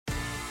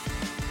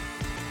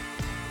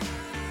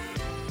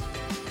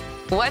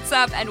What's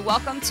up, and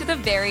welcome to the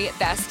Very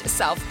Best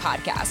Self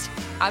podcast.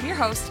 I'm your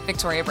host,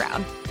 Victoria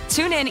Brown.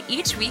 Tune in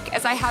each week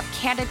as I have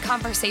candid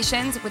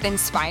conversations with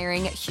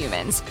inspiring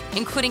humans,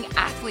 including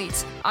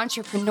athletes,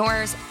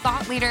 entrepreneurs,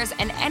 thought leaders,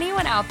 and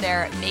anyone out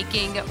there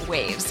making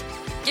waves.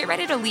 Get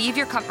ready to leave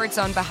your comfort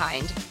zone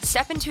behind,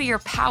 step into your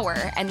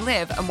power, and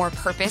live a more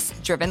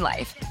purpose-driven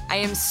life. I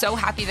am so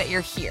happy that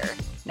you're here.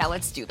 Now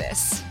let's do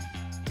this.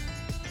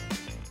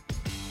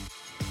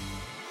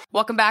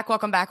 Welcome back.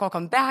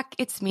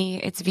 It's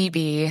me. It's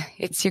VB.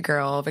 It's your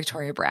girl,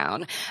 Victoria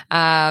Brown.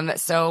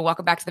 So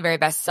welcome back to the Very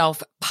Best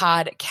Self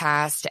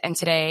podcast. And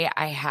today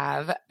I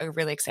have a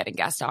really exciting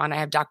guest on. I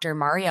have Dr.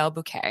 Mariel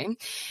Bouquet.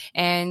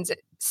 And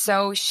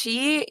so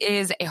she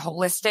is a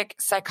holistic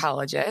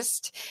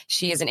psychologist.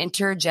 She is an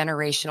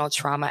intergenerational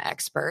trauma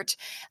expert,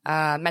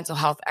 mental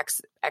health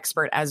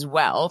expert as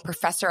well,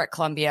 professor at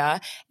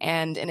Columbia.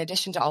 And in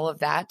addition to all of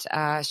that,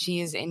 she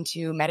is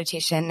into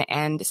meditation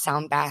and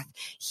sound bath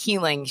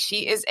healing.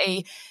 She is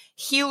a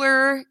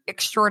healer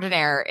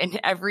extraordinaire in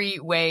every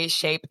way,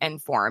 shape,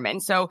 and form.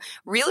 And so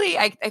really,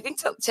 I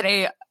think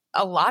today,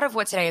 a lot of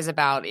what today is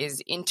about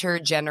is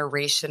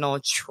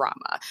intergenerational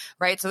trauma,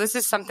 right? So this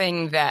is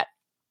something that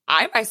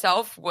I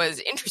myself was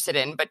interested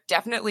in, but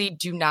definitely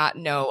do not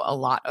know a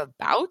lot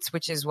about,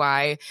 which is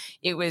why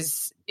it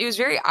was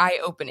very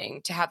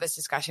eye-opening to have this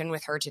discussion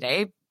with her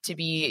today, to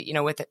be,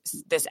 with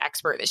this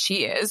expert that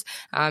she is.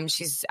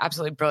 She's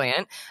absolutely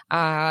brilliant.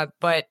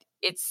 But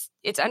it's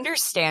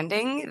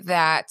understanding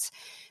that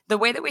the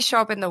way that we show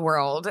up in the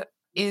world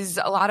is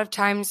a lot of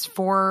times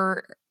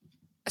for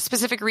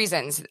specific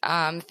reasons,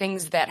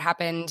 things that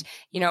happened,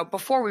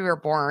 before we were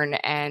born,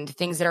 and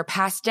things that are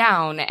passed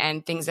down,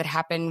 and things that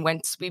happen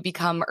once we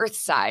become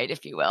Earthside,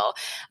 if you will.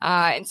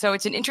 And so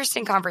it's an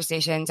interesting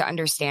conversation to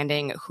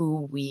understanding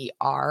who we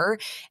are.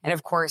 And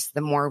of course,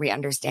 the more we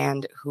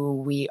understand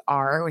who we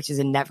are, which is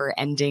a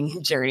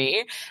never-ending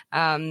journey,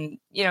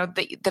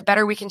 the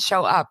better we can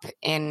show up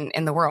in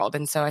the world.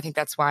 And so I think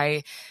that's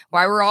why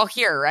we're all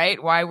here,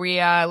 right? Why we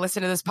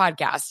listen to this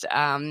podcast.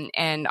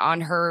 And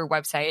on her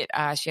website,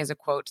 she has a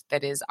quote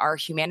that is, "Our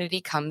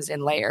humanity comes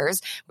in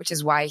layers, which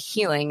is why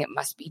healing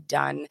must be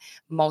done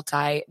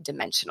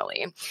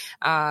multidimensionally,"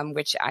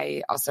 which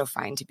I also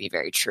find to be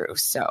very true.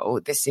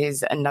 So this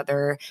is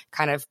another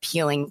kind of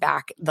peeling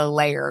back the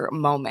layer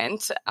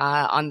moment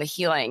on the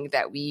healing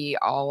that we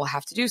all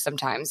have to do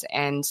sometimes.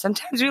 And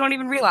sometimes we don't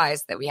even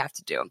realize that we have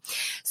to do.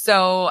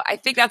 So I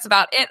think that's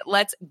about it.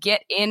 Let's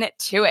get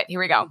into it. Here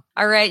we go.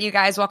 All right, you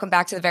guys, welcome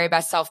back to the Very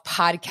Best Self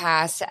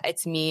podcast.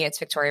 It's me, it's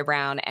Victoria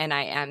Brown, and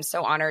I am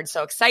so honored,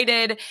 so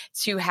excited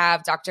to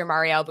have Dr.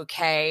 Mariel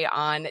Bouquet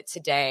on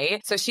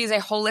today. So she's a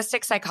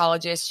holistic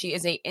psychologist. She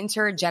is an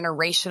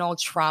intergenerational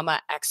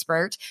trauma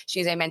expert.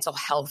 She's a mental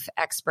health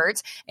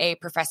expert, a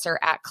professor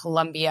at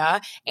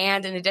Columbia.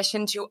 And in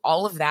addition to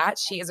all of that,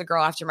 she is a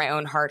girl after my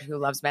own heart who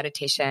loves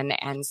meditation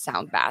and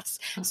sound baths.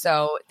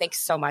 So thanks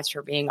so much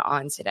for being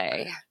on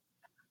today.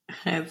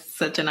 It's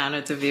such an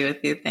honor to be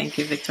with you. Thank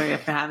you, Victoria,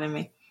 for having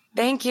me.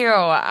 Thank you.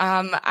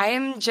 I'm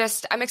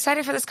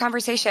excited for this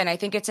conversation. I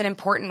think it's an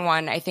important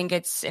one. I think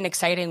it's an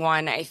exciting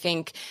one. I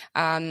think,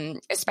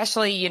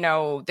 especially,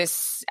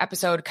 this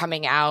episode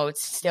coming out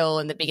still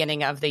in the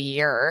beginning of the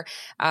year.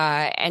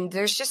 And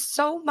there's just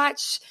so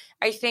much,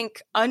 I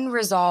think,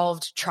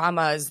 unresolved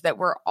traumas that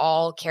we're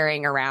all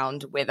carrying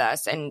around with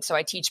us. And so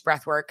I teach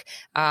breathwork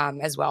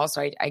as well.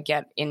 So I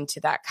get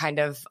into that kind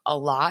of a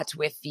lot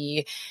with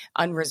the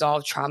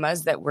unresolved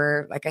traumas that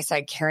we're, like I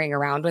said, carrying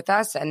around with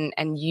us.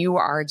 And you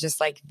are just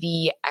like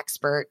the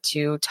expert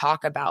to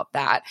talk about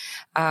that.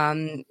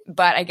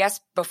 But I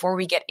guess before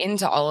we get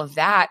into all of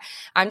that,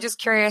 I'm just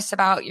curious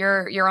about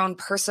your own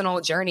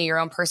personal journey, your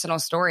own personal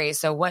story.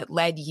 So what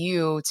led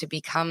you to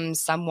become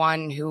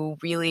someone who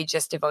really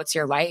just devotes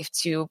your life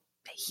to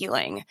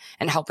healing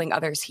and helping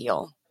others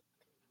heal?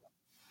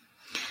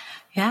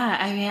 Yeah,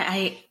 I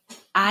mean,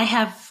 I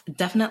have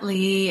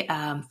definitely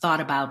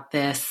thought about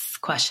this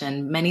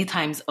question many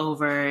times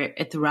over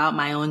throughout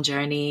my own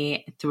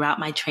journey, throughout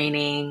my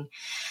training,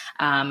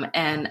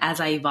 and as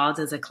I evolved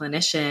as a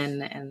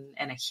clinician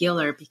and a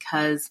healer,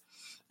 because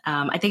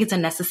I think it's a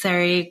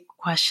necessary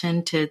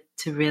question to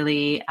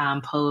really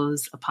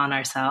pose upon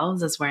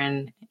ourselves as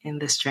we're in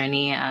this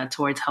journey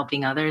towards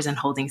helping others and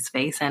holding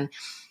space. And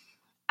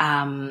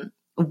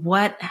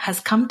what has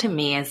come to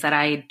me is that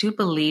I do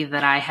believe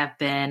that I have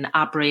been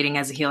operating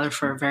as a healer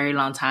for a very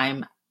long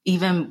time,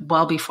 even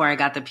well before I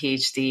got the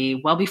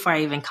PhD, well before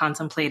I even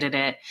contemplated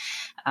it.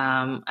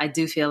 I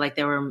do feel like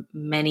there were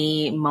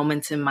many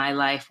moments in my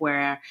life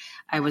where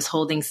I was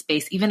holding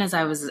space, even as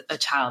I was a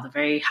child, a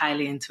very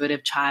highly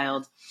intuitive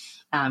child,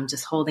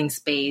 just holding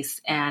space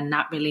and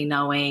not really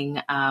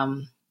knowing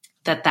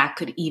that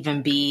could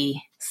even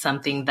be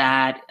something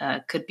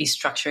that could be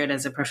structured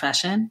as a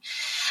profession.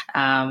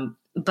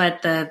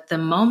 But the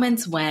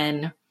moments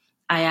when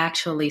I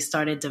actually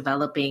started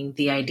developing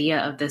the idea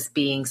of this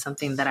being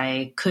something that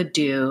I could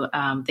do,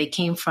 they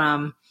came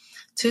from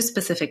two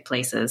specific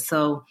places.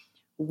 So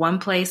one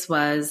place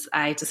was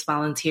I just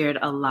volunteered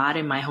a lot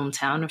in my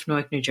hometown of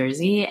Newark, New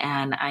Jersey,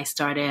 and I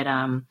started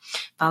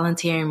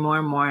volunteering more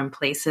and more in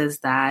places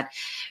that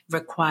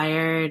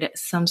required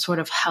some sort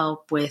of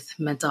help with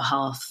mental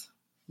health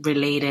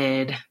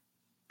related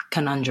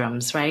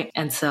conundrums, right?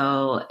 And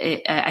so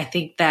I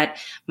think that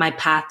my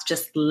path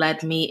just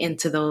led me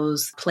into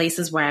those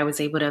places where I was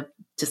able to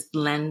just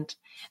lend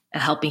a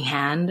helping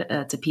hand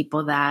to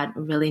people that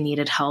really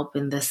needed help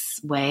in this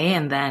way.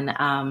 And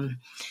then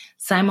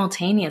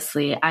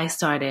simultaneously, I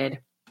started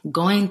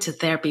going to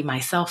therapy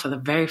myself for the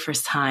very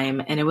first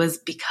time. And it was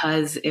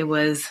because it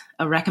was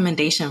a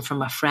recommendation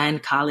from a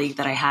friend, colleague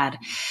that I had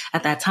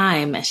at that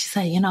time. And she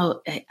said, you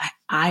know,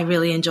 I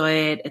really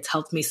enjoy it. It's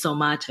helped me so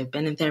much. I've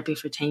been in therapy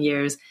for 10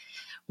 years.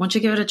 Why don't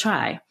you give it a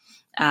try?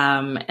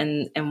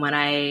 And when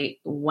I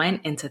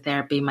went into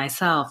therapy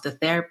myself, the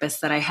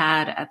therapist that I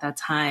had at that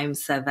time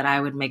said that I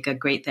would make a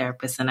great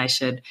therapist and I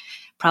should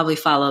probably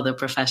follow the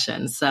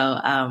profession. So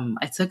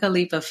I took a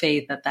leap of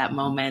faith at that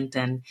moment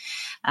and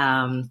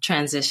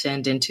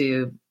transitioned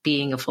into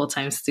being a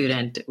full-time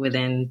student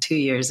within 2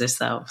 years or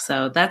so.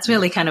 So that's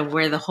really kind of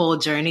where the whole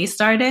journey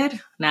started.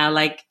 Now,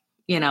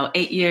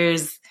 8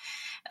 years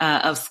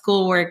of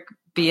schoolwork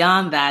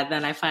beyond that,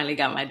 then I finally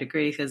got my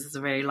degree because it's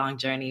a very long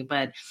journey.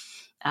 But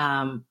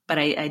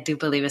I do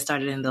believe it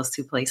started in those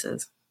two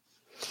places.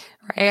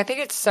 Right. I think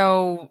it's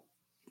so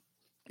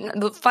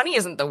funny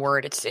isn't the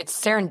word. It's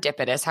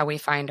serendipitous how we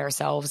find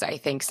ourselves, I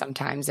think,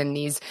 sometimes in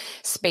these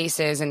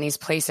spaces and these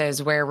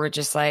places where we're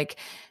just like,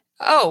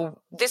 oh,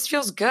 this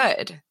feels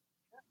good.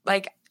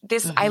 Like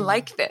this, I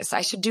like this.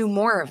 I should do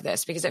more of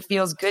this because it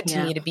feels good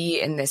to me to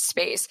be in this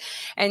space.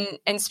 And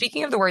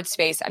speaking of the word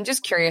space, I'm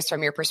just curious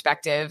from your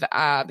perspective,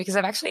 because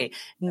I've actually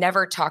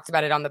never talked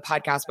about it on the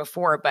podcast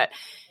before, but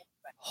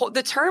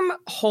the term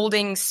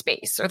holding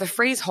space or the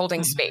phrase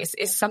holding space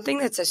is something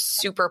that's a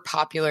super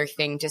popular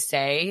thing to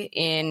say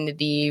in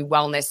the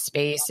wellness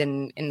space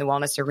and in the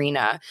wellness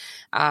arena.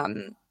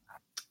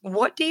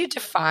 What do you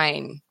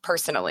define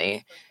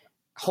personally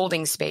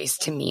holding space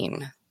to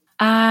mean?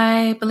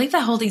 I believe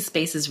that holding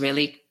space is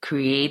really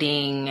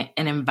creating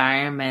an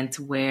environment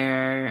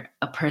where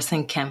a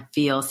person can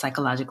feel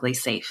psychologically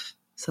safe.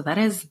 So that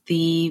is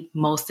the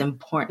most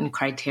important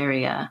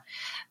criteria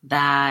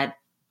that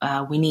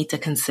we need to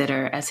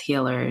consider as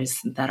healers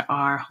that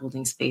are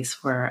holding space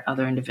for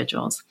other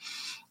individuals.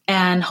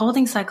 And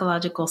holding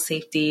psychological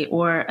safety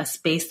or a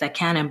space that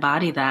can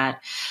embody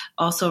that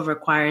also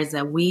requires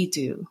that we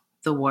do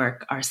the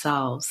work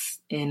ourselves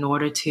in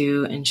order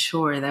to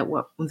ensure that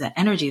the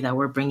energy that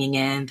we're bringing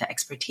in, the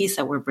expertise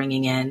that we're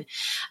bringing in,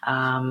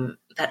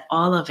 that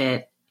all of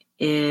it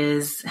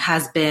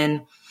has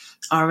been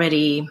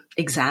already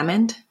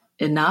examined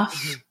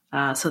enough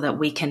so that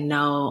we can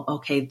know,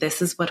 okay,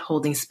 this is what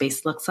holding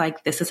space looks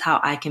like. This is how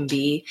I can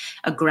be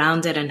a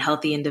grounded and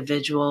healthy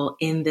individual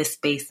in this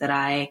space that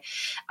I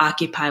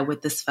occupy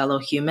with this fellow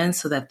human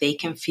so that they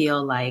can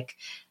feel like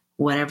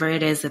whatever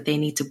it is that they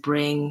need to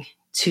bring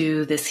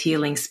to this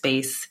healing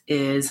space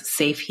is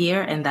safe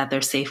here and that they're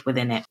safe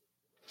within it.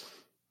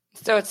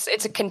 So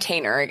it's a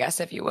container, I guess,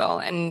 if you will.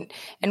 And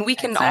we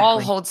can all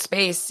hold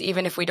space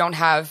even if we don't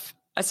have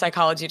a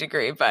psychology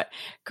degree, but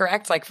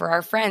correct? Like for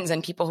our friends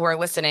and people who are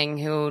listening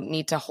who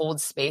need to hold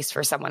space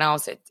for someone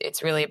else,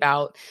 it's really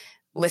about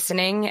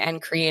listening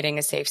and creating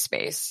a safe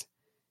space.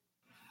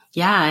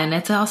 Yeah. And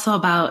it's also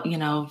about,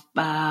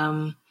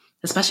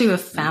 especially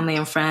with family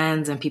and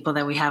friends and people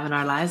that we have in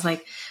our lives,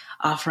 like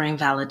offering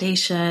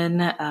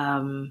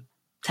validation,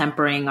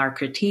 tempering our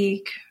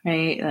critique,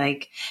 right?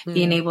 Like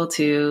being able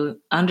to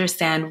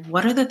understand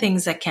what are the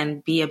things that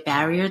can be a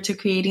barrier to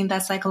creating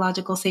that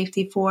psychological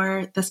safety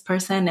for this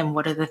person and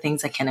what are the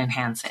things that can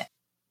enhance it.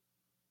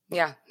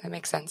 Yeah, that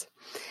makes sense.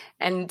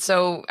 And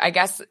so I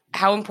guess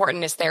how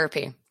important is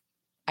therapy?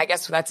 I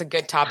guess that's a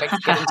good topic to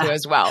get into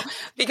as well,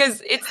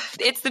 because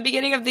it's the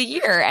beginning of the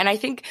year. And I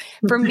think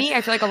for me,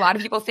 I feel like a lot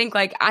of people think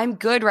like I'm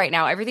good right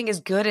now. Everything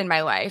is good in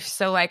my life.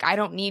 So like, I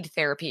don't need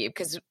therapy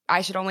because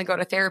I should only go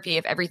to therapy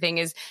if everything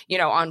is,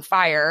 on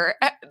fire.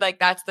 Like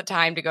that's the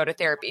time to go to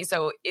therapy.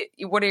 So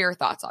what are your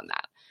thoughts on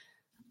that?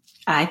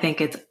 I think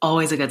it's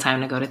always a good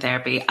time to go to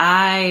therapy.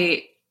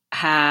 I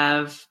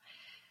have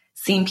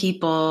seen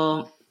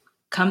people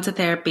come to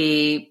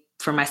therapy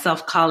for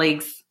myself,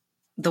 colleagues,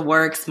 the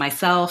works,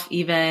 myself,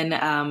 even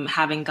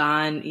having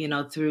gone,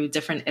 through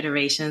different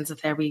iterations of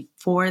therapy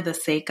for the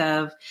sake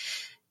of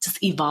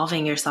just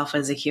evolving yourself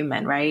as a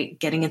human, right?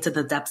 Getting into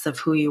the depths of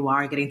who you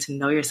are, getting to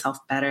know yourself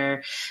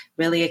better,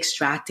 really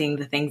extracting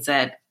the things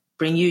that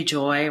bring you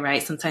joy,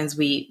 right? Sometimes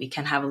we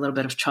can have a little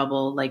bit of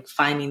trouble like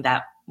finding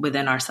that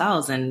within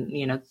ourselves and,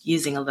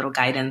 using a little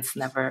guidance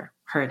never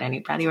hurt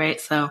anybody, right?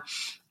 So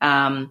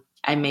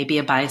I may be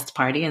a biased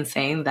party in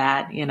saying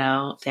that,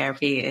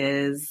 therapy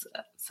is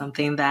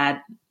something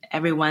that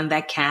everyone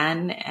that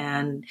can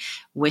and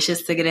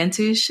wishes to get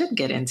into should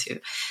get into.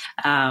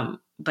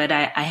 But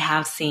I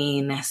have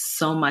seen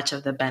so much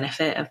of the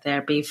benefit of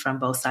therapy from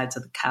both sides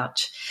of the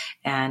couch.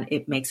 And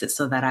it makes it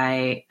so that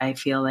I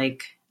feel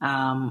like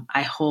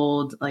I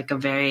hold like a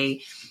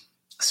very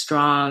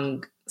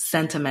strong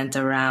sentiment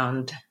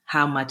around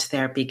how much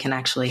therapy can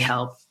actually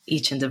help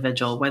each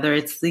individual, whether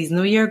it's these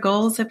New Year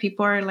goals that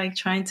people are like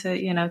trying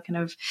to, kind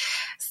of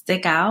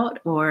stick out,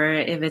 or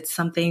if it's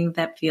something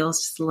that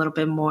feels just a little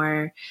bit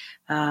more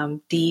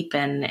deep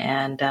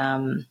and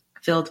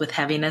filled with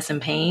heaviness and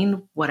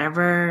pain,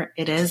 whatever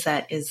it is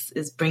that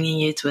is bringing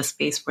you to a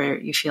space where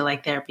you feel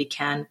like therapy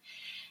can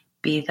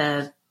be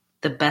the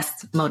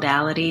best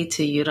modality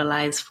to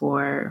utilize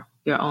for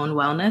your own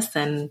wellness,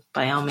 then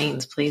by all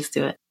means, please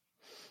do it.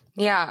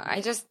 Yeah,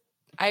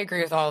 I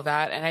agree with all of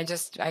that. And I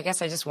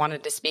guess I just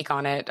wanted to speak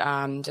on it,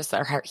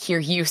 or hear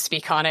you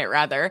speak on it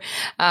rather,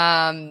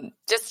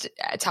 just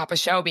top a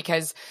show,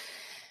 because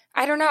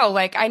I don't know,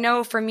 like, I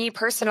know for me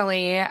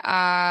personally,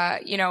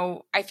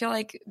 I feel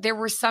like there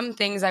were some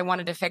things I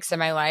wanted to fix in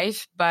my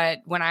life, but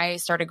when I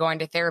started going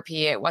to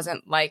therapy, it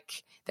wasn't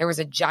like there was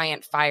a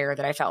giant fire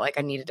that I felt like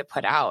I needed to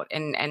put out.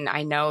 And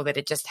I know that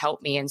it just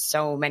helped me in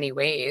so many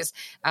ways.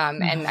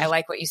 And I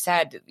like what you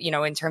said,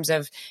 in terms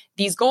of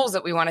these goals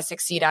that we want to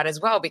succeed at as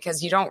well,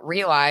 because you don't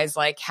realize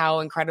like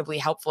how incredibly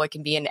helpful it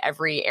can be in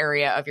every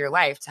area of your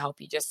life to help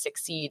you just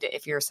succeed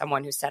if you're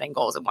someone who's setting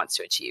goals and wants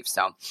to achieve.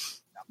 So,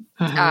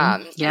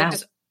 yeah,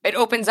 it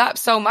opens up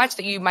so much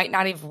that you might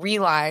not have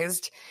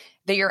realized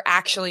that you're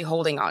actually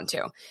holding on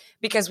to,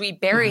 because we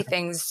bury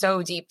things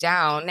so deep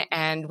down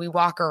and we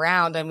walk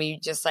around and we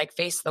just like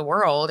face the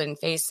world and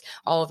face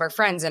all of our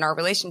friends and our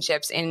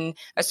relationships in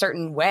a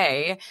certain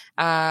way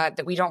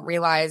that we don't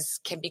realize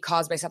can be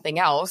caused by something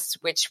else,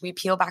 which we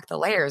peel back the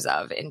layers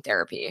of in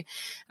therapy.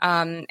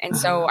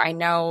 So I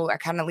know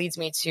that kind of leads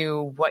me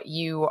to what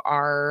you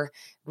are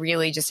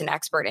really just an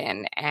expert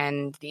in,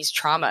 and these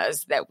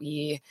traumas that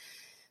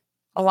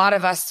a lot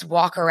of us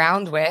walk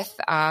around with,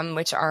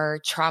 which are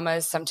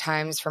traumas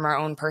sometimes from our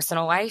own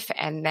personal life.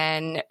 And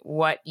then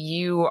what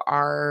you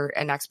are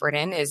an expert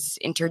in is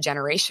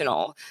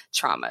intergenerational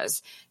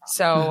traumas.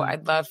 So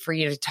I'd love for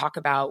you to talk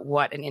about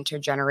what an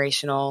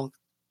intergenerational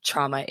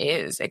trauma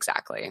is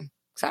exactly.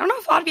 Because I don't know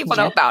if a lot of people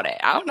know about it.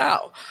 I don't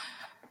know.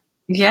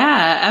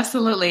 Yeah,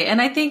 absolutely. And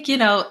I think,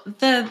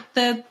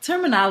 the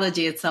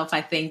terminology itself,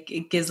 I think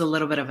it gives a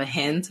little bit of a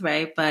hint,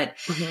 right?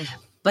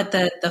 But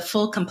the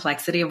full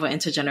complexity of what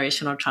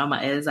intergenerational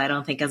trauma is, I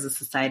don't think as a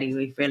society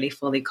we've really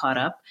fully caught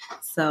up.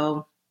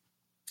 So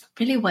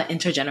really what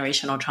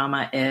intergenerational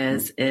trauma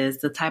is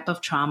the type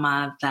of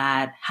trauma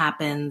that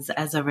happens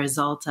as a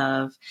result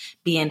of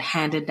being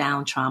handed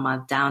down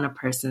trauma down a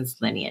person's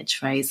lineage,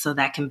 right? So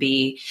that can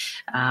be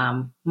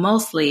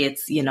mostly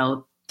it's,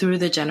 through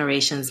the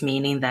generations,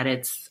 meaning that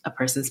it's a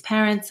person's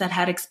parents that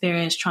had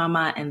experienced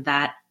trauma and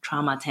that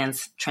trauma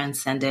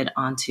transcended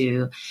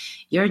onto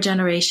your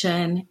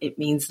generation. It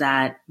means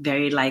that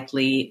very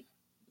likely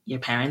your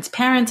parents'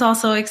 parents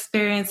also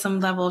experienced some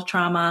level of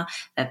trauma,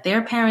 that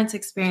their parents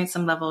experienced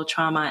some level of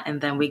trauma,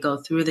 and then we go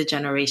through the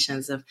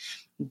generations of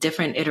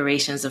different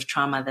iterations of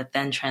trauma that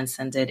then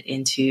transcended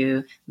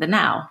into the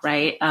now,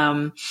 right?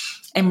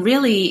 And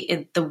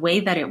really, the way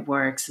that it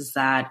works is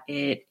that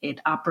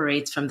it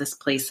operates from this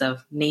place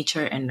of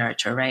nature and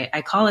nurture, right?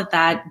 I call it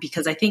that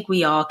because I think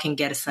we all can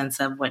get a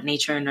sense of what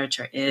nature and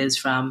nurture is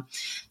from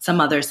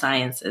some other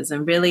sciences.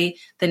 And really,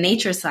 the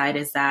nature side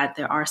is that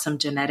there are some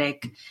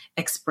genetic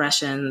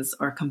expressions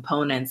or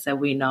components that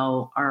we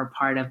know are a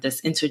part of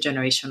this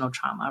intergenerational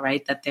trauma,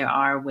 right? That there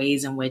are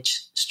ways in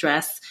which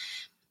stress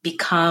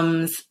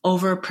becomes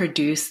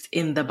overproduced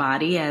in the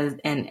body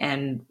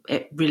and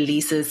it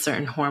releases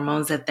certain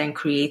hormones that then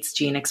creates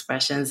gene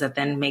expressions that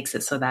then makes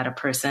it so that a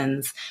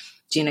person's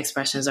gene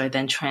expressions are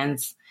then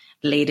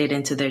translated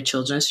into their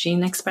children's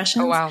gene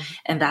expressions. Oh, wow.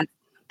 And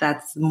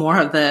that's more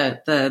of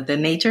the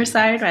nature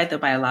side, right? The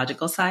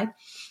biological side.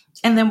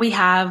 And then we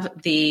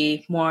have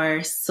the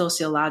more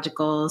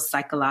sociological,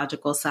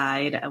 psychological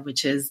side,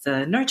 which is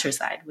the nurture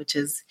side, which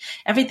is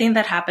everything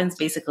that happens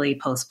basically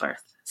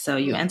post-birth. So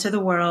you enter the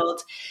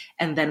world,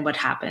 and then what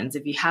happens?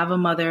 If you have a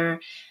mother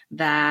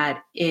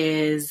that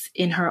is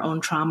in her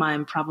own trauma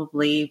and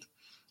probably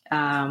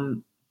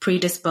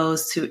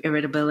predisposed to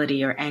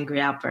irritability or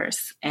angry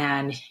outbursts,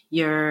 and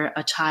you're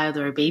a child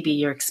or a baby,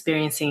 you're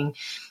experiencing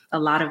a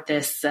lot of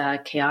this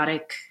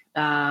chaotic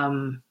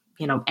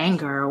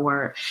anger,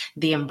 or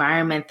the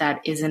environment that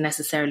isn't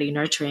necessarily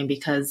nurturing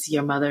because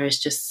your mother is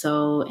just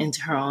so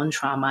into her own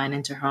trauma and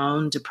into her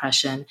own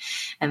depression.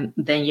 And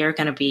then you're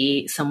going to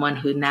be someone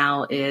who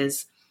now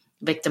is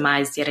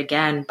victimized yet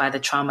again by the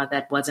trauma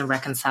that wasn't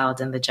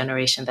reconciled in the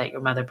generation that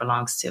your mother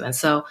belongs to. And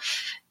so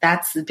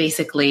that's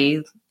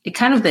basically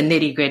kind of the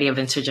nitty gritty of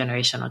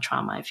intergenerational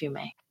trauma, if you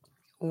may.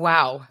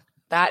 Wow.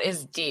 That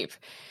is deep.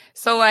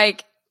 So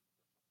like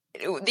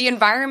the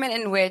environment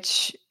in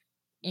which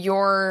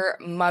your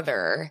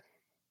mother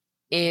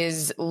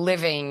is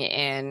living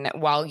in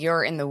while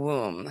you're in the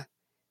womb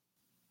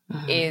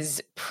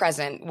is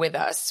present with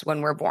us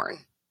when we're born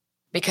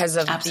because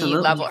of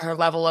her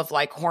level of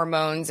like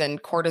hormones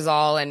and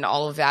cortisol and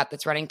all of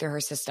that's running through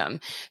her system.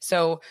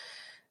 So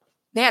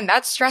man,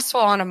 that's stressful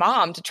on a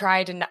mom to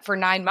try to for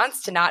 9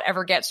 months to not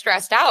ever get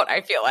stressed out, I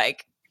feel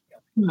like.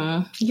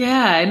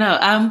 Yeah, I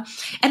know.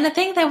 And the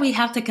thing that we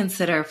have to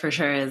consider for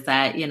sure is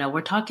that,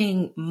 we're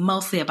talking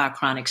mostly about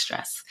chronic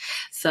stress.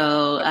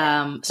 So,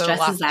 Okay. So stress is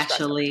lots of stress over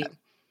actually time.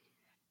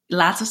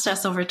 lots of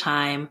stress over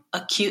time,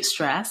 acute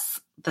stress,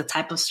 the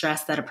type of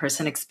stress that a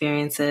person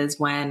experiences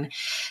when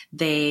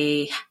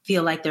they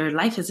feel like their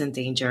life is in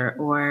danger,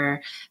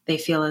 or they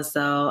feel as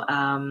though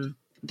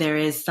there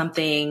is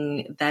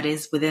something that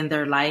is within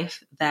their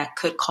life that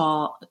could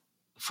call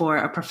for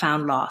a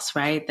profound loss,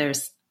 right?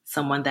 There's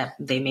someone that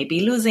they may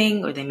be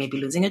losing, or they may be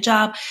losing a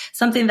job,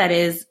 something that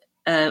is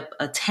a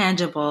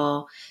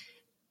tangible,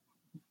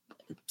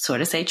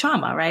 sort of say,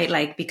 trauma, right?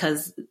 Like,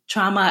 because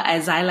trauma,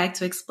 as I like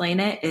to explain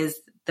it, is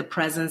the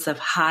presence of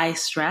high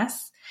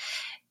stress,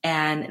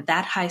 and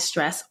that high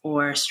stress,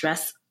 or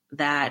stress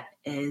that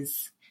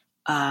is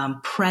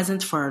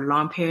present for a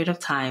long period of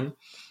time,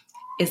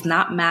 is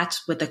not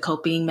matched with the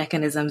coping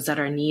mechanisms that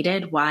are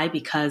needed. Why?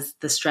 Because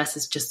the stress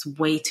is just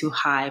way too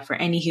high for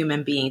any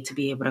human being to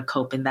be able to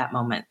cope in that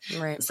moment.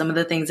 Right. Some of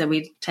the things that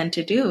we tend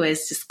to do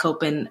is just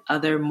cope in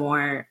other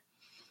more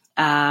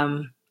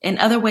in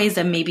other ways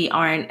that maybe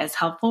aren't as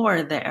helpful,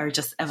 or that are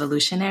just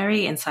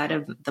evolutionary inside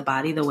of the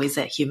body, the ways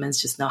that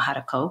humans just know how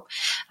to cope.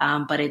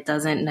 But it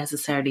doesn't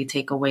necessarily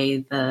take away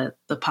the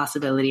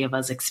possibility of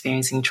us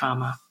experiencing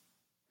trauma.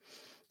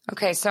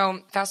 Okay. So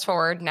fast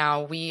forward.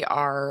 Now we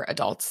are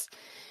adults.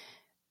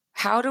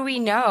 How do we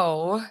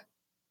know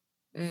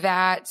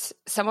that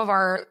some of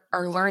our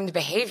learned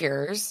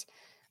behaviors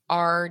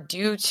are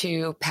due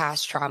to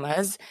past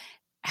traumas?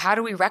 How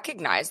do we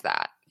recognize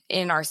that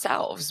in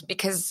ourselves?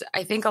 Because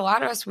I think a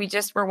lot of us,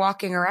 we're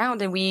walking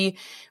around and we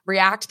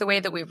react the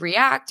way that we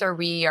react, or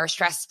we are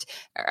stressed.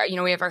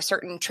 We have our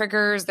certain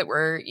triggers that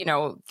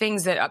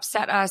things that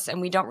upset us,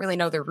 and we don't really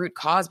know the root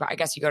cause. But I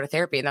guess you go to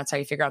therapy and that's how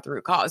you figure out the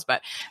root cause.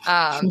 But,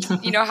 how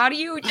do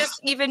you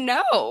just even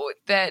know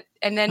that?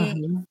 And then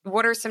Mm-hmm.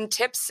 what are some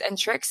tips and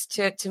tricks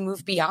to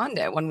move beyond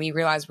it when we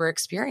realize we're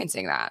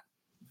experiencing that?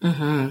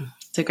 Mm-hmm.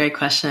 It's a great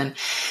question.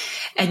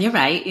 And you're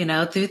right,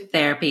 through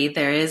therapy,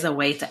 there is a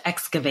way to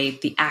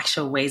excavate the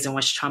actual ways in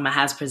which trauma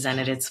has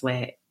presented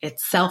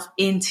itself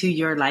into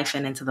your life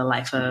and into the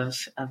life of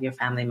your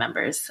family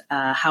members.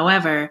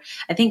 However,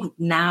 I think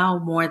now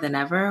more than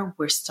ever,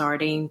 we're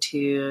starting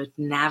to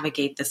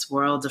navigate this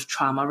world of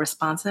trauma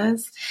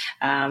responses.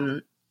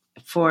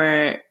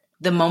 For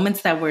the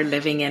moments that we're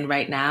living in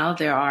right now,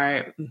 there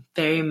are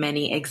very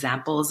many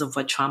examples of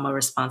what trauma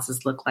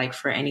responses look like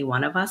for any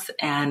one of us.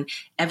 And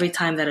every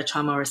time that a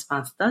trauma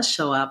response does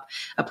show up,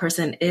 a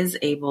person is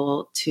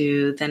able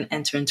to then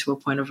enter into a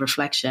point of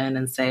reflection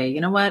and say, you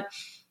know what,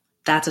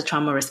 that's a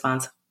trauma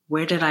response.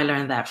 Where did I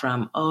learn that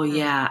from? Oh,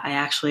 yeah, I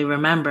actually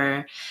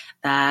remember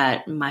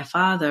that my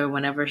father,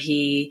 whenever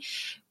he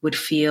would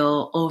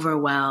feel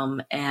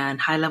overwhelmed and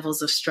high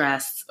levels of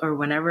stress, or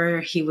whenever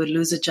he would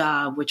lose a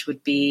job, which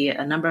would be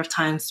a number of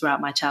times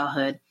throughout my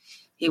childhood,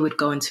 he would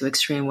go into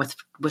extreme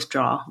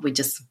withdrawal.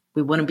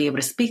 We wouldn't be able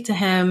to speak to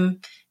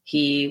him.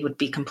 He would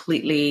be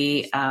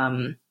completely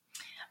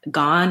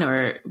gone,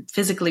 or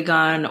physically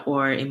gone,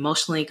 or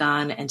emotionally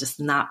gone, and just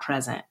not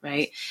present,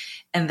 right?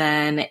 And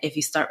then if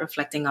you start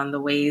reflecting on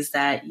the ways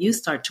that you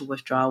start to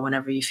withdraw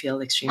whenever you feel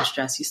extreme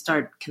stress, you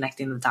start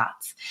connecting the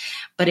dots.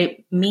 But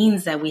it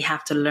means that we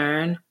have to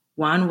learn,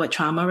 one, what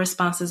trauma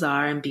responses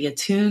are, and be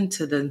attuned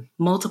to the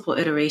multiple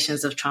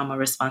iterations of trauma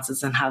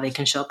responses and how they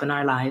can show up in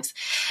our lives,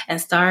 and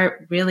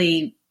start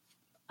really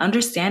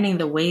understanding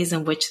the ways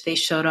in which they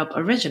showed up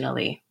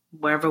originally,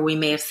 wherever we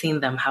may have seen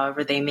them,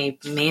 however they may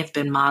have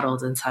been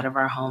modeled inside of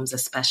our homes,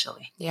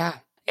 especially. Yeah.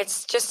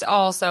 It's just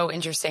all so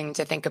interesting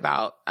to think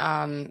about.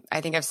 I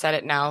think I've said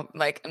it now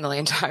like a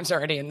million times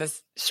already in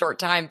this short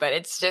time, but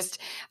it's just,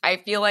 I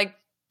feel like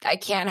I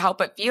can't help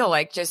but feel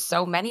like just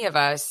so many of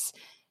us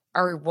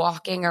are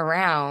walking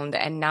around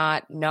and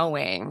not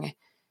knowing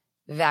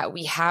that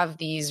we have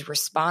these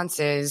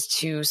responses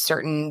to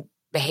certain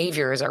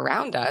behaviors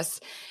around us.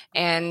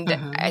 And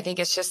I think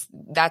it's just,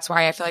 that's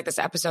why I feel like this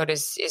episode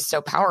is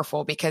so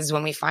powerful, because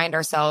when we find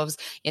ourselves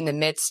in the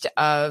midst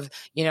of,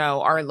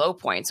 our low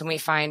points, when we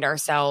find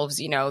ourselves,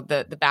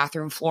 the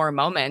bathroom floor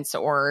moments,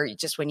 or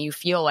just when you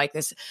feel like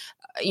this,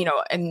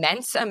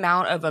 immense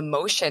amount of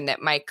emotion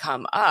that might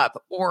come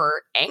up,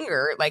 or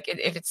anger, like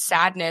if it's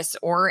sadness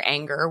or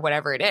anger,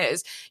 whatever it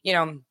is,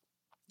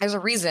 there's a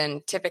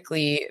reason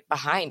typically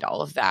behind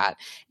all of that.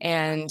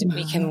 And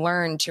we can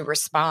learn to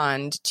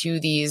respond to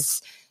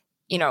these,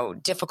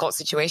 difficult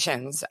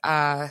situations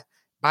by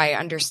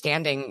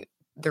understanding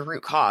the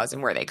root cause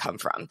and where they come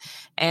from.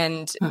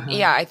 And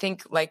yeah, I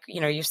think like,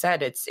 you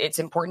said, it's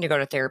important to go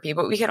to therapy,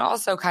 but we can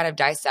also kind of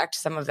dissect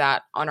some of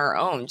that on our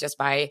own just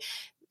by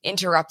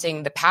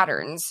interrupting the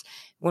patterns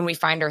when we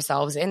find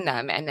ourselves in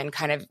them, and then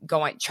kind of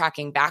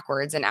tracking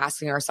backwards and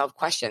asking ourselves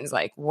questions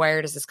like,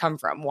 where does this come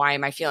from? Why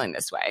am I feeling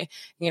this way?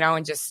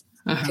 And just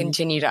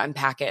continue to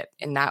unpack it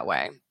in that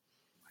way.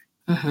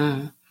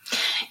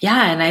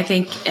 Yeah. And I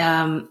think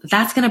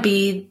that's going to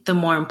be the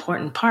more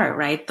important part,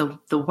 right?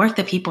 The work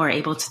that people are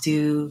able to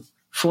do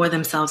for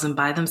themselves and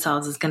by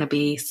themselves is going to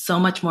be so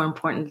much more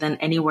important than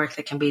any work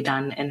that can be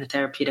done in a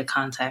therapeutic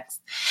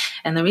context.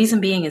 And the reason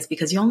being is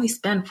because you only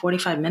spend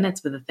 45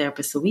 minutes with a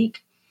therapist a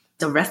week.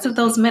 The rest of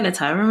those minutes,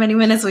 however many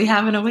minutes we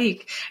have in a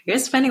week, you're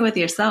spending with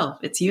yourself.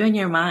 It's you and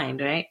your mind,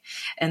 right?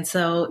 And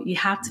so you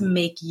have to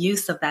make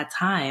use of that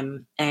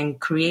time and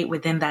create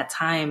within that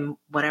time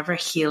whatever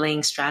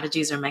healing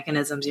strategies or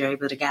mechanisms you're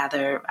able to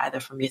gather, either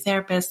from your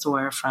therapist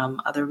or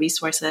from other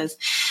resources,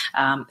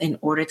 in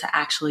order to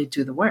actually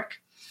do the work.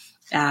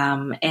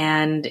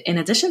 And in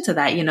addition to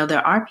that,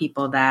 there are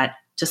people that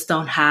just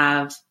don't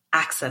have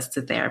access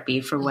to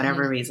therapy for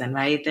whatever reason,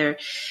 right?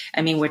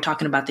 We're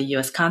talking about the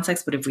US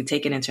context, but if we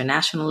take it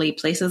internationally,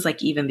 places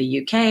like even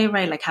the UK,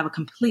 right, like have a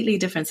completely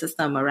different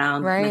system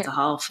around mental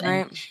health.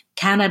 And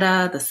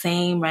Canada, the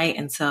same, right?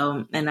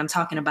 And I'm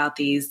talking about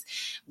these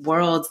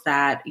worlds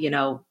that,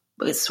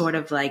 it's sort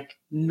of like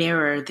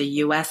mirror the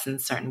US in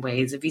certain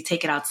ways. If you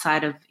take it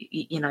outside of,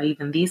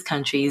 even these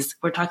countries,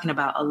 we're talking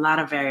about a lot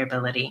of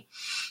variability.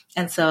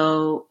 And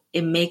so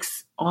it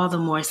makes all the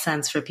more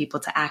sense for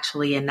people to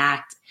actually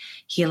enact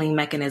healing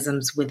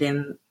mechanisms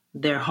within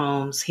their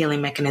homes,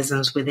 healing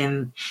mechanisms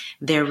within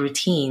their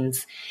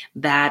routines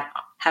that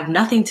have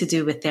nothing to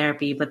do with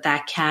therapy, but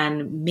that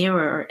can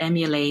mirror or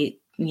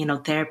emulate,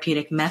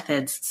 therapeutic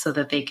methods so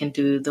that they can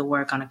do the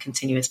work on a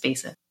continuous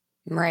basis.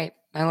 Right.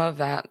 I love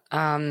that.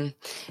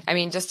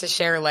 Just to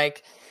share,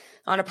 like,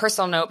 on a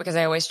personal note, because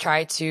I always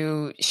try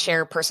to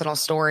share personal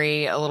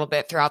story a little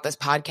bit throughout this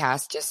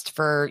podcast, just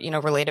for,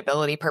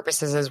 relatability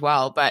purposes as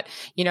well. But,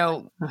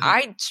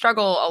 I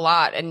struggle a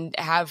lot and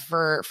have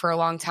for a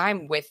long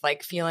time with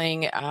like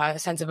feeling a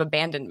sense of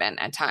abandonment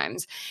at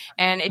times.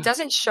 And it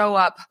doesn't show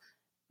up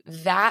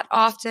that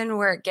often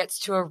where it gets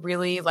to a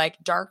really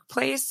like dark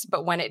place.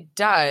 But when it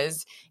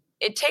does,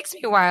 it takes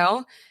me a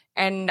while.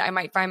 And I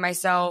might find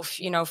myself,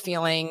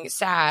 feeling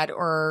sad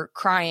or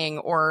crying,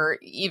 or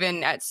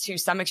even to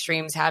some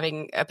extremes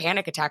having a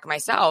panic attack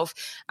myself.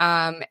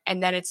 And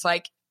then it's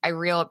like I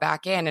reel it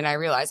back in and I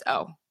realize,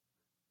 oh,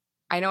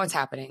 I know what's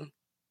happening.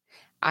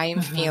 I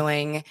am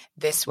feeling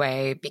this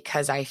way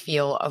because I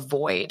feel a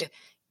void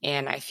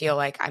and I feel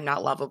like I'm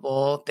not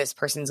lovable. This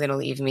person's going to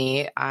leave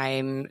me.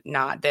 I'm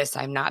not this,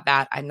 I'm not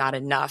that, I'm not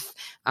enough.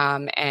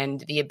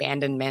 And the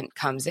abandonment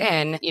comes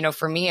in.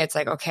 For me, it's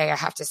like, okay, I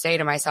have to say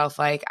to myself,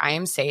 like, I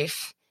am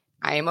safe.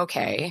 I am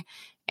okay.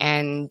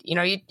 And,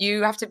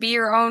 you have to be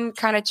your own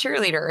kind of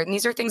cheerleader. And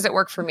these are things that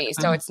work for me.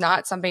 So it's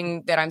not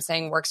something that I'm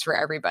saying works for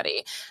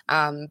everybody.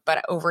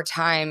 But over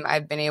time,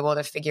 I've been able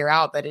to figure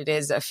out that it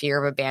is a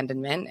fear of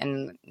abandonment.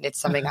 And it's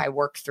something I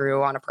work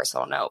through on a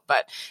personal note.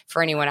 But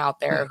for anyone out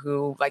there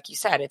who, like you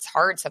said, it's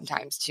hard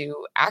sometimes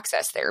to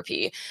access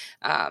therapy,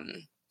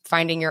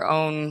 finding your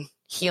own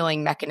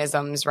healing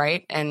mechanisms,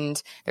 right?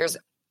 And there's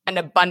an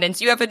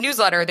abundance. You have a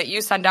newsletter that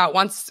you send out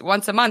once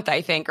a month,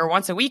 I think, or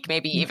once a week,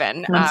 maybe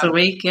even. Once a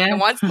week, yeah.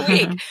 Once a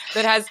week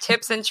that has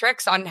tips and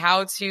tricks on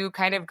how to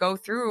kind of go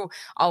through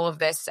all of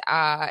this.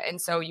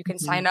 And so you can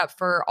sign up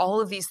for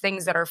all of these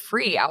things that are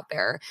free out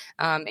there,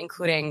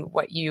 including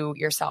what you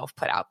yourself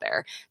put out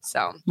there.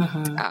 So,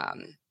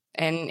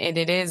 and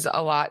it is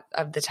a lot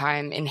of the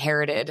time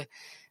inherited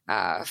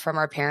from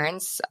our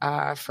parents,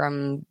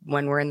 from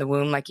when we're in the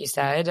womb, like you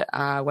said,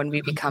 when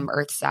we become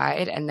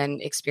earthside, and then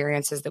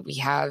experiences that we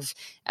have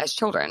as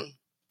children.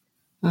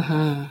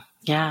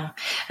 Yeah.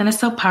 And it's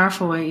so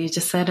powerful what you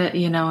just said,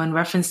 in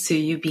reference to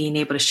you being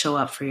able to show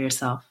up for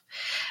yourself.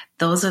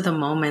 Those are the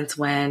moments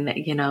when,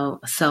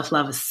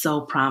 self-love is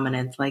so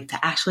prominent, like to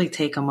actually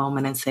take a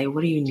moment and say,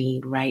 what do you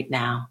need right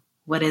now?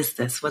 What is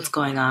this? What's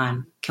going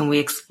on? Can we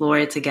explore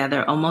it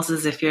together? Almost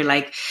as if you're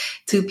like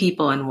two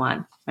people in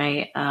one,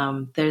 right?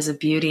 There's a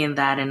beauty in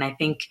that. And I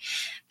think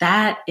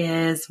that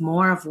is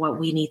more of what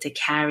we need to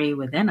carry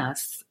within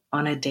us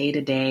on a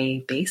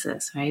day-to-day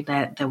basis, right?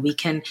 That we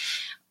can,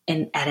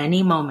 at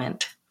any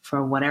moment,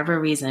 for whatever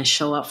reason,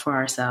 show up for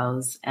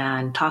ourselves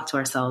and talk to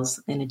ourselves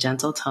in a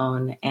gentle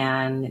tone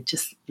and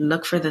just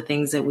look for the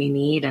things that we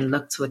need and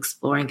look to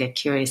explore and get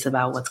curious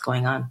about what's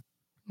going on.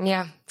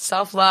 Yeah.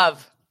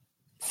 Self-love,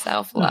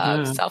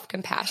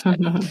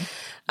 self-compassion.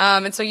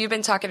 And so you've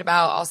been talking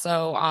about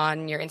also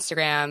on your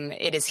Instagram,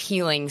 it is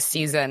healing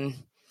season.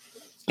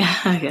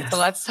 Yes. So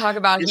let's talk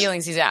about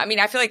healing season.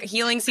 I feel like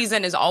healing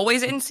season is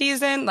always in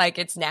season, like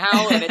it's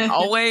now and it's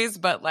always,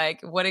 but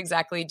like, what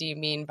exactly do you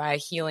mean by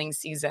healing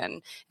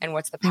season and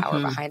what's the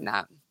power behind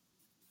that?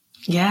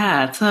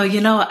 Yeah. So,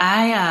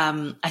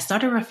 I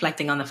started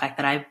reflecting on the fact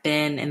that I've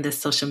been in this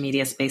social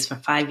media space for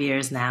 5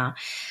 years now.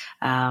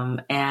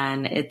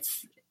 And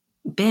it's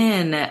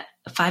been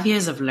 5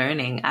 years of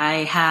learning.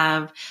 I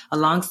have,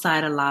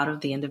 alongside a lot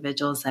of the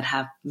individuals that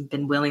have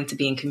been willing to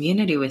be in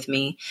community with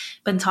me,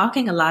 been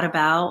talking a lot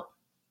about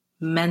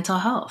mental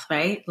health,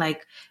 right?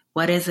 Like,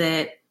 what is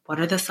it? What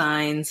are the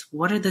signs?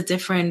 What are the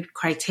different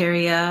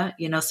criteria,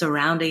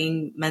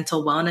 surrounding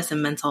mental wellness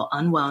and mental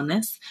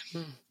unwellness?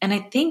 And I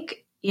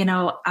think,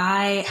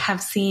 I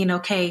have seen,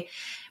 okay,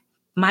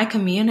 my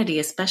community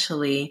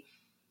especially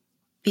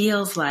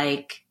feels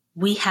like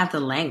we have the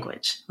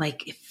language.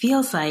 Like, it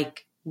feels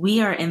like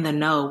we are in the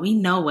know. We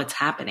know what's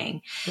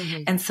happening.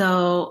 Mm-hmm. And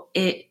so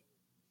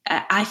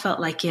I felt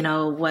like,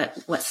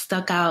 what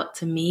stuck out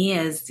to me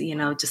as,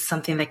 just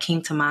something that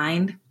came to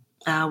mind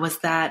was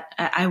that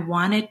I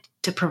wanted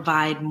to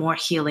provide more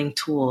healing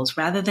tools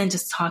rather than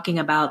just talking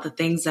about the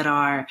things that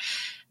are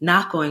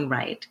not going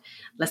right.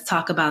 Let's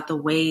talk about the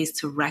ways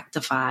to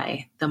rectify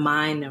the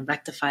mind and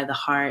rectify the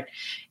heart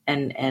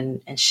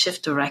and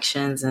shift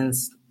directions and,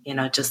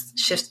 just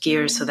shift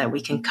gears so that we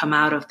can come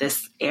out of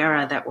this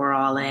era that we're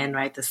all in,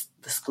 right? This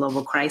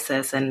global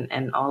crisis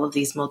and all of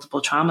these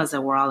multiple traumas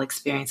that we're all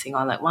experiencing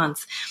all at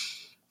once,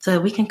 so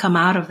that we can come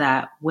out of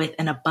that with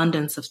an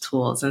abundance of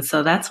tools. And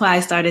so that's why I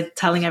started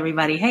telling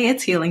everybody, hey,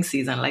 it's healing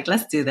season. Like,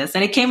 let's do this.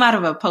 And it came out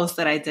of a post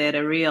that I did,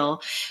 a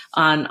reel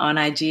on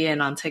IG and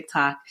on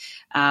TikTok.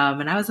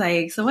 And I was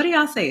like, so what do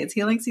y'all say? It's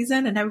healing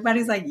season? And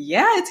everybody's like,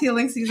 yeah, it's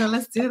healing season.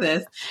 Let's do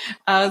this.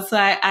 So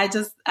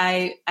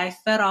I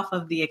fed off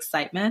of the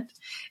excitement,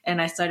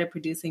 and I started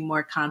producing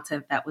more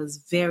content that was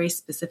very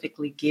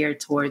specifically geared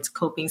towards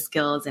coping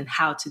skills and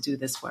how to do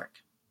this work.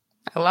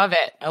 I love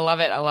it. I love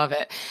it. I love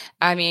it.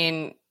 I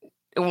mean,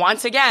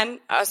 once again,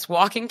 us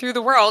walking through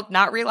the world,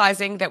 not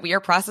realizing that we are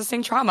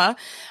processing trauma.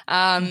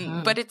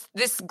 But it's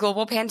this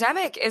global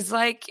pandemic is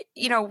like,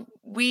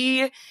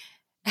 we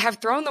have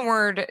thrown the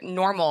word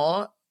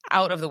normal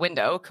out of the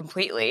window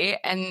completely,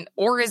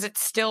 or is it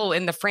still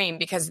in the frame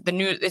because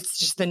it's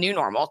just the new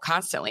normal,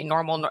 constantly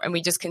normal, and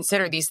we just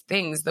consider these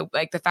things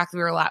like the fact that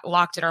we were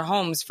locked in our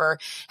homes for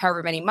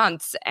however many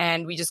months,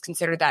 and we just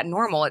considered that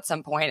normal at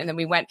some point, and then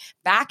we went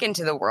back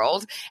into the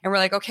world and we're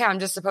like, okay, I'm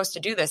just supposed to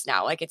do this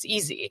now, like it's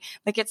easy.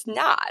 Like it's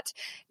not.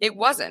 It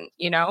wasn't.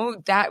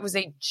 That was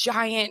a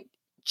giant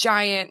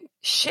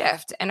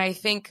shift. And I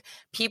think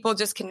people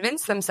just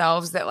convince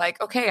themselves that like,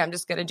 okay, I'm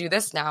just going to do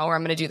this now, or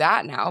I'm going to do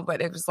that now.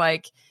 But it was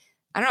like,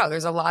 I don't know,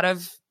 there's a lot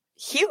of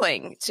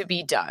healing to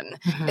be done,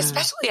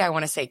 especially I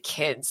want to say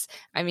kids.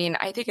 I mean,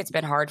 I think it's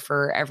been hard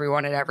for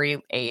everyone at every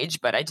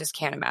age, but I just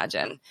can't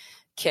imagine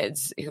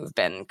kids who've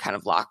been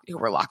who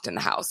were locked in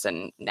the house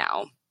and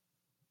now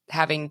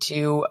having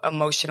to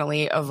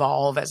emotionally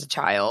evolve as a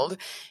child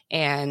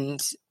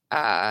and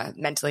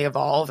mentally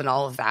evolve and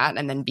all of that,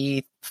 and then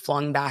be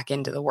flung back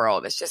into the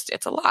world.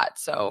 It's a lot.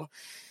 So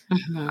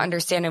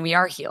understanding we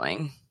are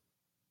healing.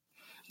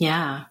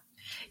 Yeah.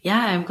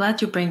 I'm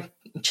glad you bring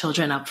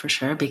children up for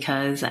sure,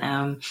 because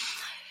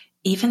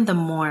even the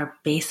more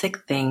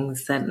basic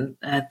things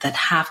that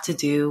have to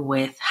do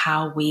with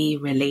how we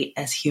relate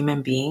as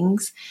human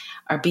beings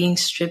are being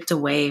stripped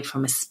away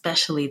from,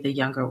 especially the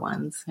younger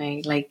ones,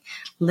 right? Like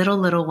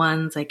little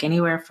ones, like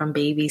anywhere from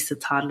babies to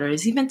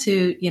toddlers, even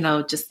to,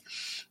 just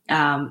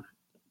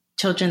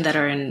children that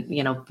are in,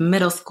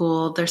 middle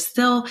school. They're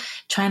still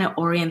trying to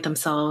orient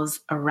themselves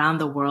around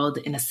the world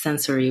in a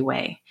sensory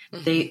way.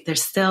 They're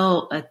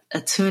still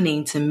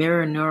attuning to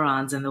mirror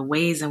neurons and the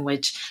ways in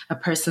which a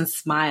person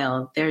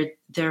smiles,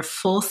 their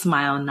full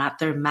smile, not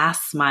their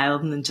mask smile.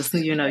 And just,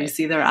 you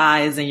see their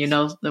eyes and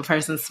the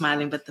person's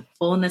smiling, but the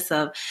fullness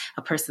of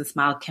a person's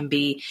smile can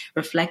be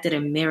reflected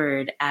and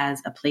mirrored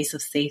as a place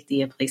of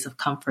safety, a place of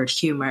comfort,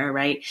 humor,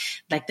 right?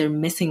 Like they're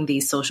missing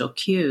these social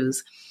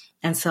cues.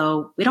 And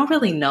so we don't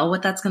really know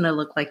what that's going to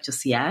look like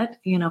just yet,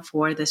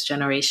 for this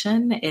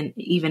generation, and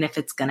even if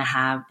it's going to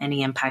have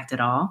any impact at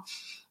all.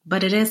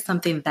 But it is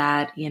something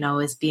that,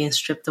 is being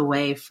stripped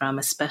away from,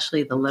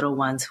 especially the little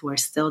ones who are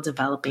still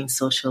developing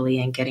socially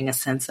and getting a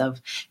sense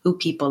of who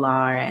people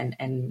are and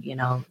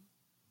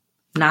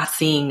not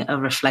seeing a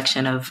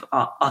reflection of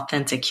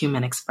authentic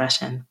human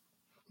expression.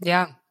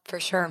 Yeah, for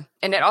sure.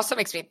 And it also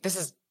makes me, this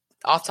is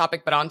off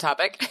topic, but on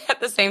topic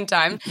at the same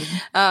time.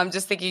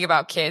 Just thinking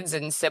about kids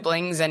and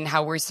siblings and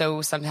how we're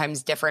so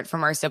sometimes different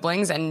from our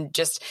siblings. And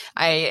just,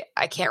 I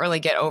can't really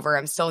get over,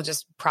 I'm still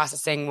just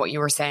processing what you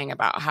were saying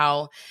about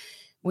how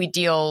we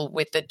deal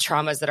with the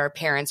traumas that our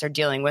parents are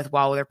dealing with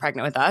while they're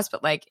pregnant with us.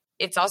 But like,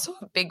 it's also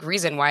a big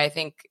reason why I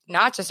think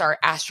not just our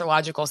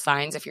astrological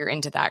signs, if you're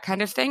into that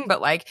kind of thing, but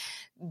like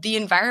the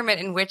environment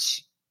in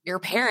which your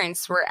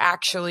parents were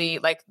actually,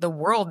 like the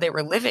world they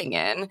were living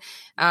in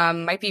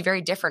might be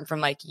very different from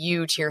like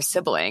you to your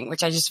sibling,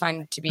 which I just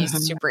find to be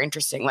super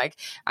interesting. Like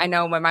I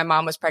know when my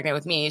mom was pregnant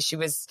with me, she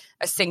was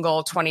a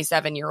single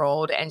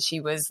 27-year-old and she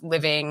was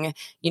living,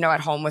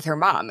 at home with her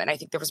mom. And I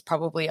think there was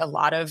probably a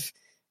lot of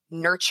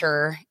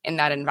nurture in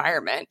that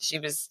environment. She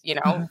was,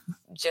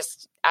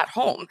 just at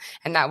home.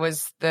 And that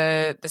was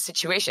the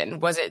situation.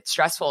 Was it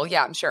stressful?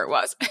 Yeah, I'm sure it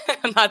was.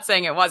 I'm not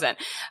saying it wasn't,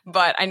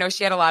 but I know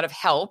she had a lot of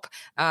help.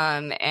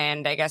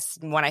 And I guess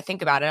when I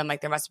think about it, I'm like,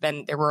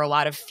 there were a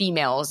lot of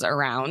females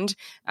around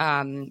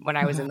when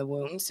I was in the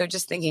womb. So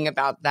just thinking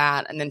about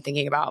that and then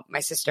thinking about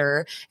my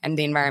sister and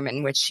the environment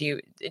in which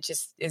it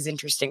just is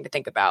interesting to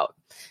think about.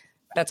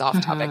 That's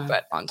off topic,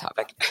 but on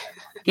topic.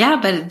 Yeah,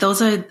 but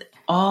those are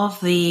all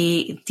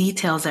the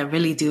details that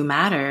really do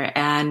matter.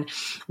 And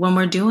when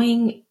we're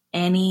doing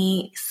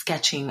any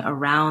sketching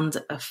around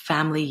a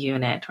family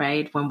unit,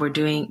 right? When we're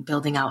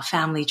building out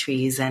family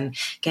trees and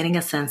getting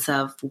a sense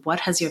of what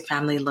has your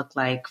family looked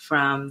like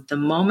from the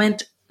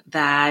moment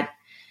that,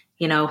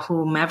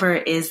 whomever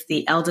is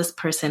the eldest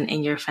person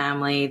in your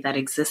family that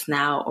exists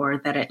now, or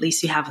that at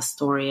least you have a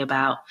story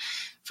about,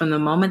 from the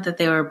moment that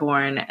they were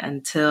born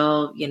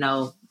until,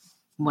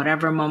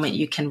 whatever moment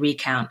you can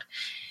recount.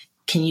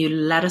 Can you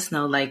let us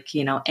know,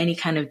 any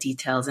kind of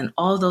details? And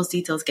all those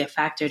details get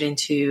factored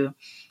into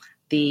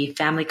the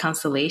family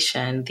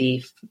constellation,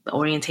 the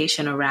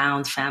orientation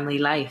around family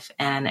life,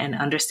 and an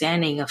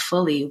understanding of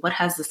fully what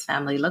has this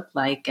family looked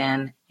like,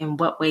 and in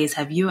what ways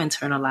have you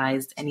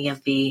internalized any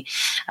of the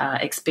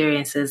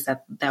experiences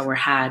that were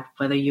had,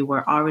 whether you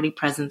were already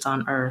present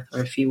on earth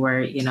or if you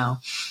were,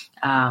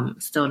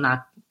 still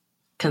not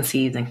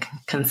conceived and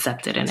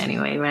concepted in any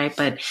way, right?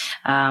 But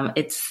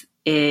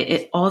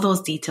all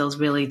those details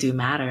really do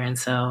matter. And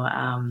so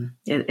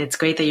it's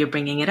great that you're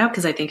bringing it up,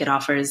 because I think it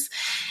offers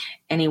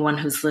anyone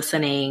who's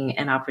listening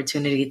an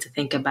opportunity to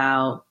think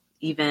about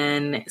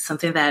even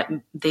something that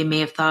they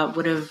may have thought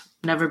would have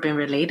never been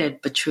related,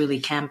 but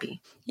truly can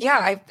be.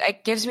 Yeah,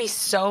 it gives me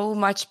so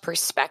much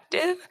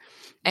perspective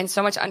and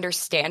so much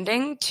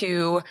understanding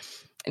to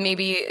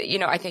maybe,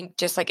 I think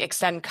just like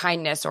extend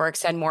kindness or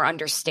extend more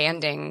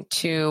understanding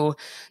to,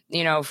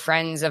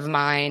 friends of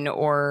mine,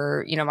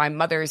 or, my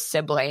mother's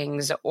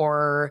siblings,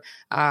 or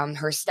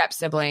her step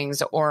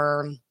siblings,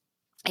 or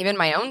even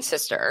my own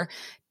sister,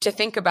 to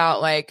think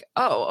about like,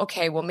 oh,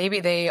 okay, well,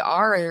 maybe they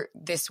are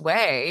this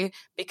way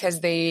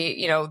because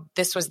they,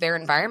 this was their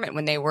environment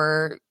when they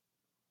were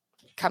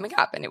coming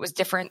up and it was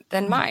different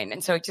than mine.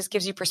 And so it just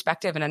gives you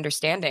perspective and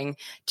understanding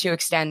to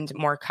extend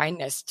more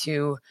kindness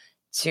to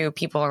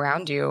people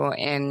around you.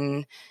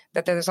 And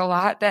that there's a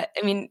lot that,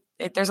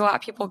 there's a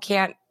lot people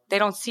they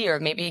don't see,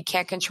 or maybe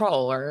can't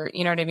control, or,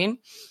 you know what I mean?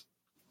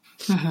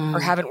 Mm-hmm. Or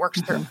haven't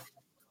worked through.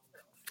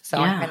 So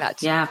I find that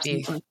to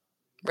be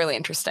really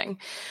interesting.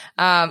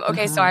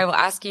 Okay, so I will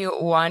ask you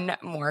one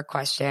more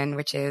question,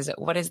 which is,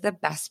 what is the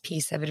best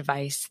piece of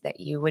advice that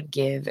you would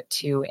give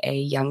to a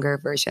younger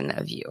version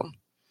of you?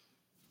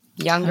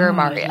 Younger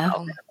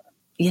Mariel.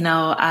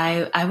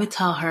 I would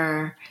tell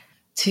her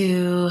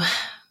to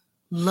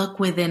look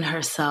within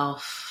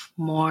herself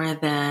more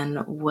than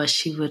what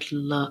she would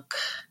look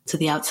to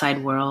the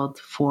outside world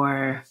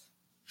for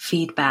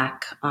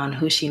feedback on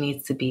who she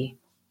needs to be.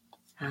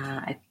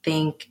 I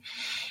think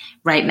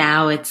right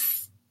now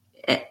it's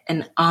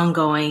an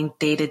ongoing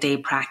day-to-day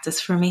practice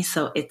for me.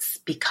 So it's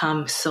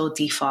become so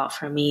default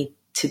for me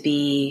to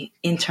be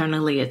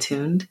internally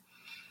attuned.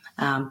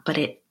 But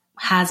it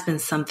has been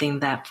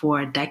something that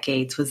for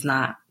decades was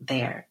not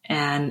there.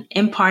 And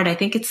in part, I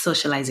think it's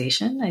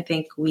socialization. I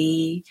think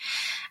we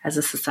as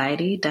a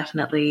society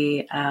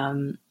definitely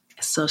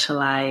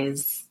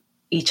socialize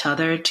each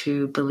other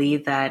to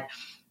believe that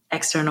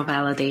external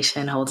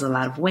validation holds a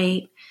lot of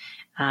weight.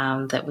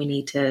 That we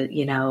need to,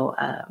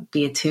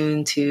 be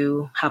attuned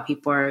to how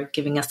people are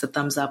giving us the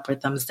thumbs up or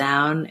thumbs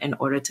down in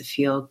order to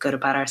feel good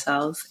about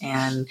ourselves,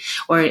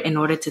 or in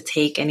order to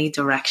take any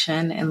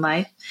direction in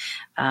life.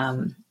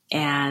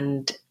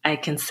 And I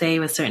can say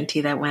with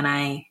certainty that when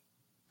I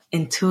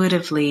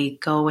intuitively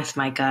go with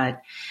my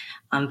gut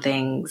on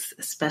things,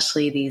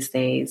 especially these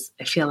days,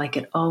 I feel like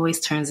it always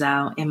turns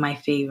out in my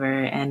favor,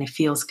 and it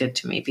feels good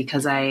to me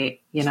because I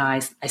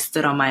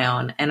stood on my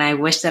own, and I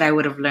wish that I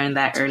would have learned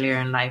that earlier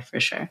in life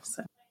for sure.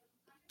 So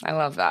I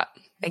love that.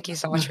 Thank you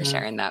so much for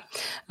sharing that.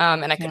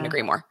 And I couldn't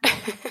agree more.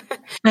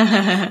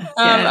 Yes.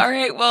 All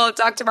right. Well,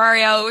 Dr.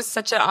 Mariel, it was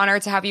such an honor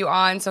to have you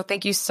on. So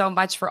thank you so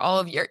much for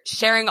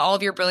sharing all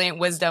of your brilliant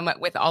wisdom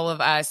with all of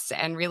us,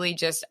 and really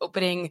just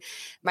opening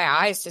my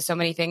eyes to so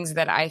many things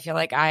that I feel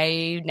like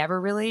I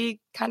never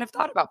really kind of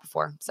thought about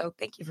before. So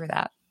thank you for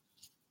that.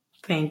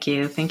 Thank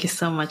you. Thank you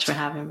so much for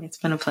having me. It's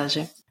been a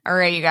pleasure. All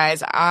right, you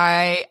guys.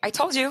 I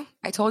told you.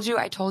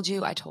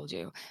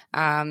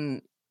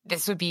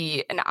 This would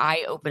be an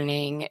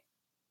eye-opening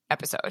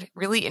episode.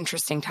 Really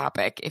interesting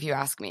topic, if you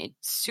ask me.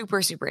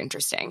 Super, super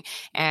interesting.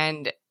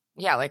 And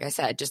yeah, like I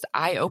said, just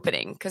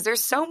eye-opening, because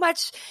there's so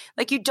much,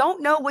 like, you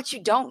don't know what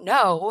you don't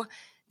know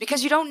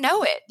because you don't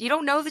know it. You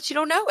don't know that you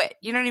don't know it.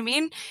 You know what I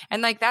mean?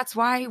 And like, that's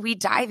why we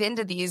dive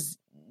into these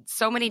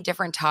so many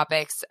different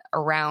topics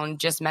around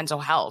just mental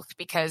health,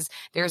 because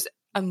there's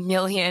a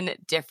million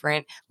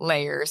different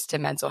layers to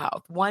mental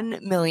health, 1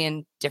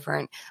 million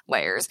different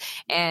layers.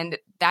 And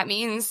that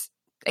means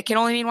it can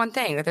only mean one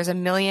thing, that there's a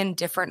million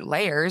different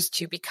layers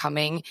to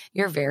becoming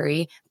your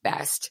very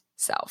best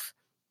self.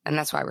 And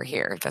that's why we're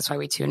here. That's why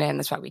we tune in.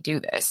 That's why we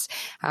do this,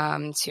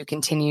 to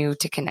continue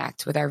to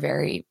connect with our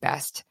very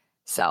best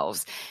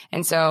selves.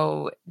 And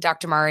so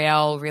Dr.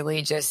 Mariel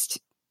really just,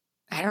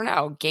 I don't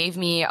know, gave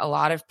me a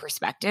lot of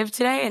perspective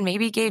today, and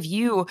maybe gave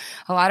you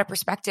a lot of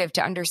perspective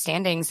to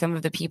understanding some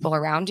of the people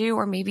around you,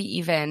 or maybe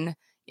even,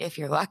 if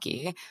you're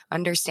lucky,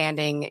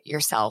 understanding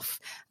yourself.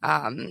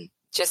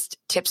 Just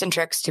tips and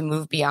tricks to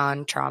move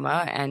beyond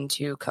trauma and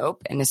to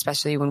cope. And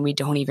especially when we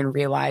don't even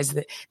realize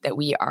that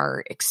we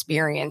are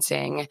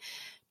experiencing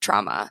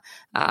trauma.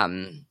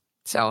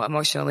 So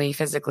emotionally,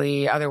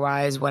 physically,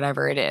 otherwise,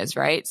 whatever it is,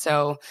 right?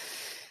 So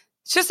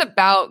it's just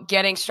about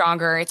getting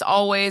stronger. It's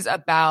always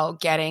about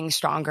getting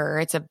stronger.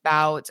 It's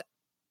about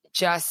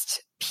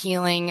just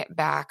peeling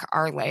back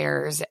our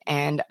layers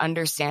and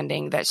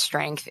understanding that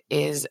strength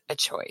is a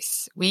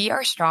choice. We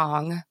are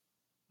strong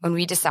when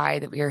we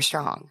decide that we are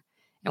strong.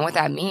 And what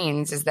that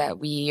means is that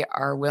we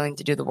are willing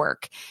to do the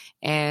work.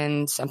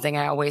 And something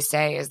I always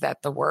say is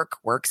that the work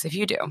works if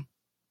you do.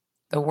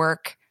 The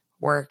work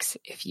works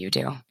if you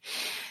do.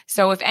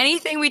 So if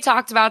anything we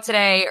talked about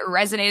today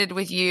resonated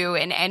with you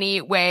in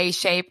any way,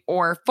 shape,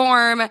 or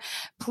form,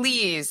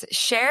 please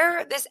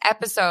share this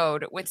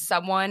episode with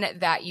someone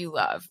that you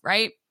love,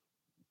 right?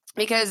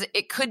 Because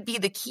it could be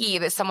the key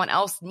that someone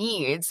else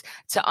needs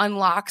to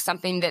unlock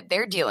something that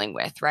they're dealing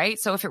with, right?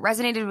 So if it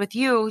resonated with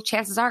you,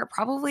 chances are it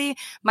probably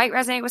might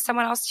resonate with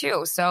someone else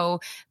too. So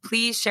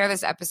please share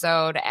this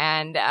episode.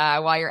 And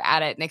while you're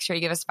at it, make sure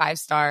you give us 5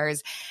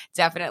 stars.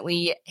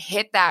 Definitely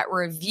hit that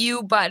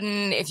review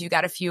button if you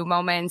got a few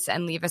moments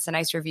and leave us a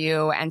nice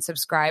review, and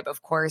subscribe,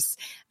 of course.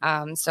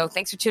 So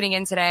thanks for tuning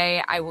in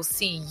today. I will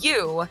see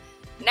you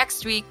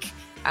next week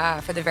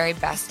for the Very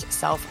Best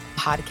Self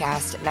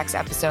podcast. Next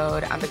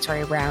episode, I'm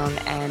Victoria Brown,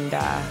 and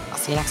I'll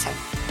see you next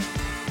time.